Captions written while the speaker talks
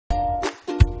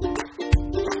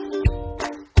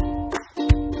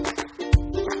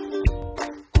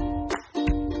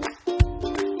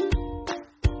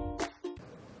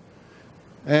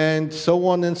and so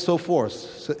on and so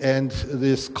forth. And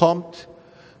this COMT,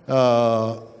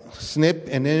 SNP,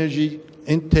 and energy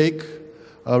intake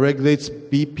regulates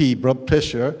BP, blood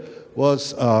pressure,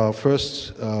 was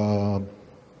first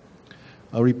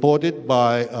reported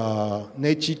by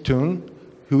Nechi Tun,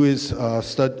 who is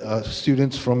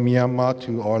students from Myanmar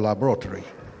to our laboratory.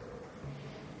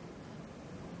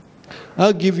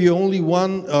 I'll give you only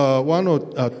one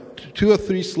or two or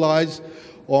three slides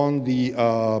on the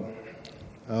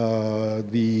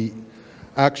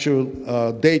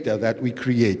actual data that we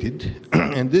created.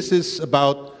 And this is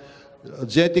about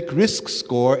genetic risk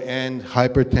score and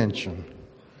hypertension.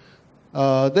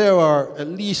 There are at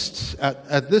least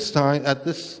at this study,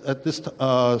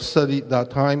 that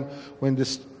time when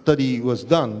this study was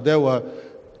done, there were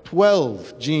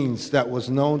 12 genes that was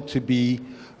known to be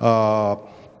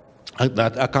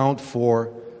that account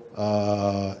for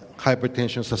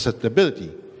hypertension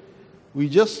susceptibility. We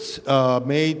just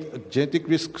made a genetic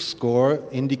risk score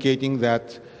indicating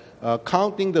that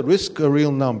counting the risk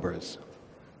allele numbers.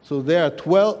 So there are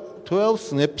 12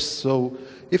 SNPs. So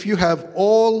if you have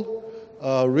all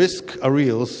risk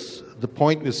alleles, the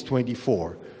point is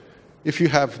 24. If you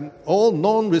have all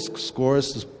non-risk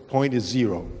scores, the point is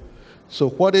 0. So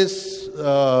what is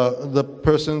the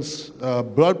person's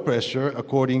blood pressure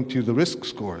according to the risk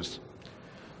scores?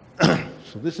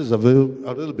 So this is a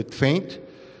little bit faint,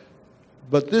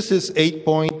 but this is 8,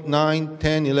 9,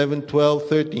 10, 11, 12,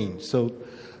 13. So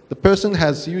the person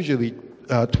has usually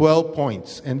 12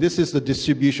 points, and this is the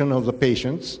distribution of the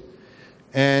patients.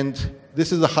 And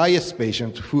this is the highest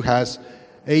patient who has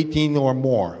 18 or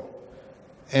more.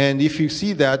 And if you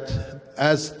see that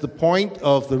as the point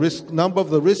of the number of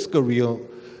the risk allele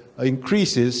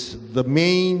increases, the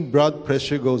main blood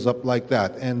pressure goes up like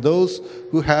that. And those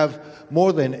who have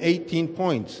more than 18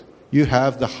 points, you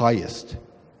have the highest.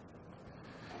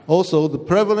 Also, the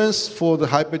prevalence for the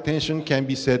hypertension can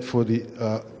be said for the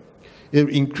it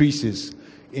increases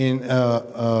in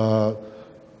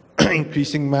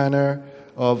increasing manner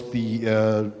of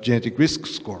the genetic risk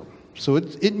score. So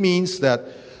it means that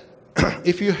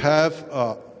if you have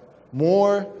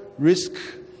more risk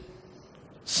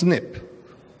SNP,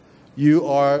 you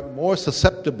are more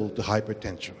susceptible to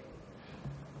hypertension.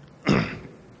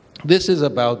 This is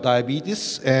about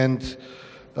diabetes, and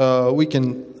we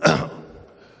can.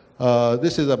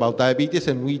 This is about diabetes,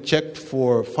 and we checked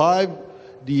for 5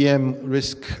 DM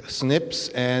risk SNPs,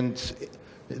 and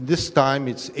this time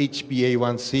it's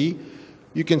HbA1c.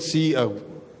 You can see a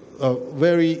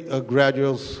very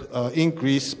gradual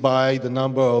increase by the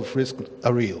number of risk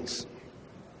alleles.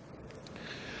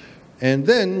 And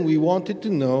then we wanted to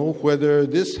know whether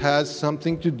this has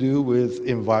something to do with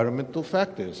environmental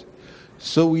factors.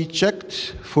 So we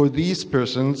checked for these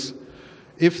persons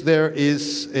if there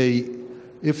is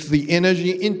if the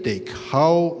energy intake,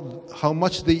 how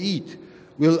much they eat,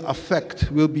 will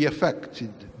be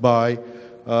affected by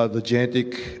the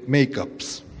genetic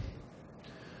makeups.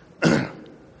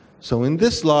 So in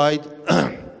this slide,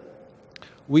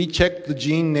 we checked the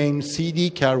gene named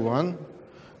CDCAR1.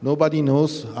 Nobody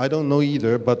knows, I don't know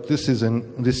either, but this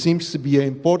seems to be an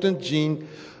important gene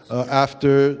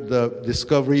after the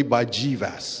discovery by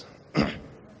GVAS.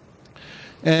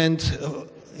 And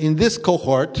in this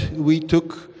cohort, we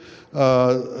took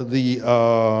the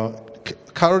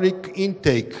caloric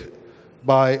intake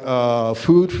by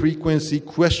Food Frequency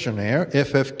Questionnaire,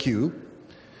 FFQ.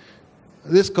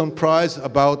 This comprised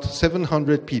about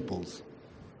 700 people.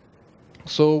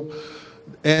 So,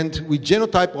 and we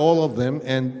genotype all of them,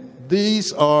 and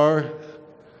these are,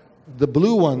 the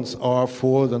blue ones are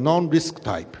for the non-risk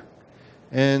type,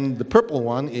 and the purple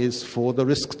one is for the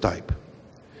risk type.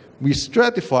 We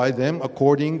stratify them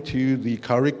according to the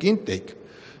caloric intake.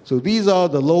 So these are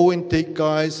the low intake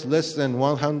guys, less than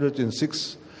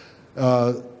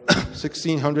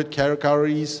 1,600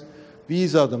 calories.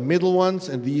 These are the middle ones,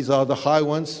 and these are the high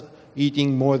ones,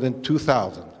 eating more than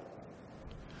 2,000.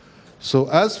 So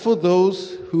as for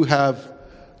those who have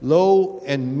low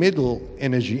and middle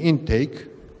energy intake,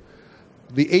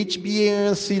 the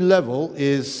HbA1c level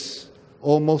is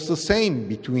almost the same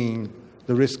between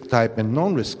the risk type and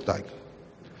non-risk type.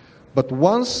 But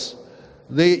once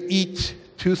they eat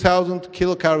 2,000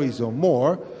 kilocalories or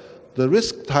more, the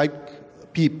risk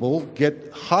type people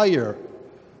get higher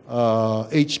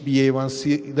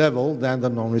HbA1c level than the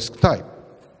non-risk type.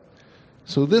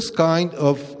 So this kind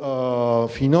of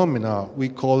phenomena, we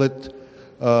call it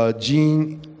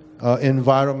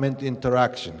gene-environment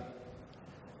interaction.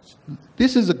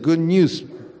 This is a good news,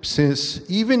 since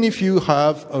even if you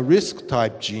have a risk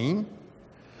type gene,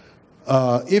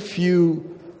 if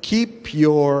you keep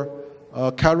your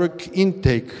caloric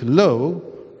intake low,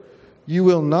 you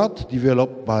will not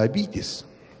develop diabetes.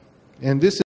 And this